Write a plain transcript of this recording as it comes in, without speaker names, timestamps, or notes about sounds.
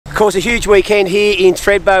course, a huge weekend here in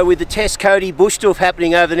Thredbo with the Tess Coady Bush Doof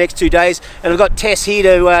happening over the next 2 days, and I've got Tess here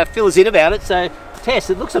to fill us in about it. So,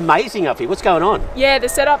 Tess, it looks amazing up here. What's going on? Yeah, the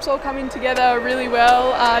setup's all coming together really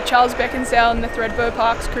well. Charles Beckinsale and the Thredbo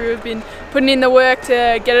Parks crew have been putting in the work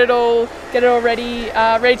to get it all ready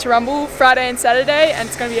to rumble Friday and Saturday, and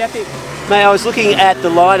it's going to be epic. Mate, I was looking at the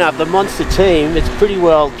lineup, the monster team. It's pretty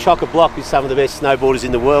well chock-a-block with some of the best snowboarders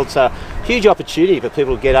in the world. So, huge opportunity for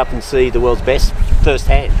people to get up and see the world's best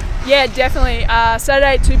firsthand. Yeah, definitely.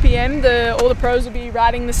 Saturday at 2 p.m, all the pros will be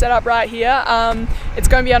riding the setup right here. It's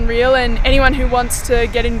going to be unreal, and anyone who wants to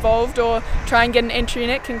get involved or try and get an entry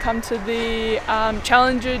in it can come to the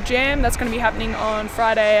Challenger Jam. That's going to be happening on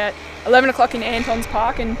Friday at 11 o'clock in Anton's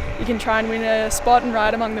Park, and you can try and win a spot and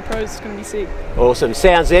ride among the pros. It's going to be sick. Awesome.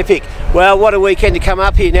 Sounds epic. Well, what a weekend to come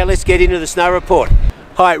up here. Now let's get into the snow report.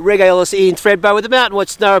 Hi, Reg Ellis in Thredbo with the Mountainwatch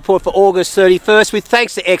Snow Report for August 31st with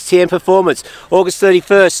thanks to XTM Performance. August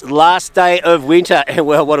 31st, last day of winter, and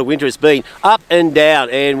well, what a winter it's been. Up and down,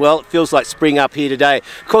 and well, it feels like spring up here today.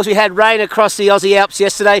 Of course, we had rain across the Aussie Alps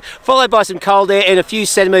yesterday, followed by some cold air and a few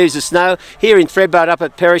centimetres of snow. Here in Thredbo up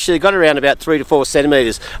at Perisher, got around about 3 to 4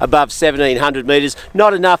 centimetres above 1700 metres.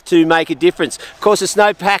 Not enough to make a difference. Of course, the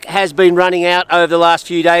snowpack has been running out over the last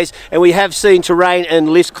few days, and we have seen terrain and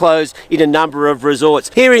lifts close in a number of resorts.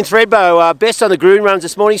 Here in Thredbo, best on the groom runs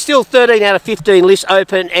this morning, still 13 out of 15 lifts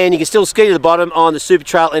open, and you can still ski to the bottom on the Super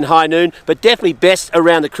Trail and High Noon, but definitely best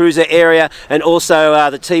around the cruiser area and also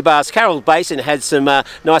the T-bars. Carroll Basin had some nice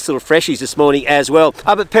little freshies this morning as well.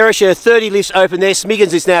 Up at Perisher, 30 lifts open there.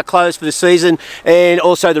 Smiggins is now closed for the season, and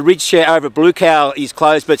also the ridge chair over at Blue Cow is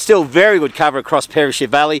closed, but still very good cover across Perisher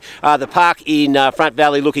Valley. The park in Front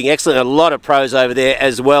Valley looking excellent, a lot of pros over there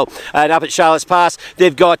as well. And up at Charlotte's Pass,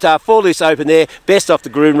 they've got 4 lifts open there, best off the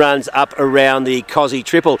groom runs up around the Cozy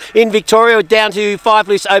Triple. In Victoria, down to 5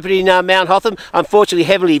 lifts open in Mount Hotham. Unfortunately,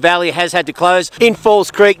 Heavenly Valley has had to close. In Falls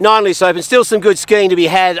Creek, 9 lifts open. Still some good skiing to be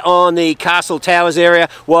had on the Castle Towers area,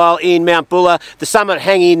 while in Mount Buller, the summit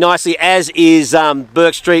hanging in nicely, as is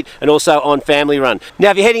Burke Street, and also on Family Run.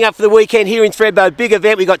 Now, if you're heading up for the weekend here in Thredbo, big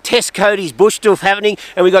event. We've got Tess Coady's Bush Doof happening,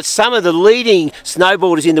 and we've got some of the leading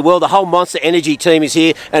snowboarders in the world. The whole Monster Energy team is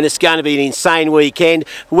here, and it's going to be an insane weekend.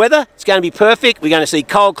 Weather, it's going to be perfect. We're going to see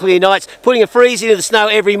cold, clear nights, putting a freeze into the snow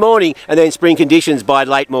every morning, and then spring conditions by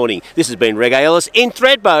late morning. This has been Reg Ellis in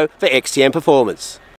Thredbo for XTM Performance.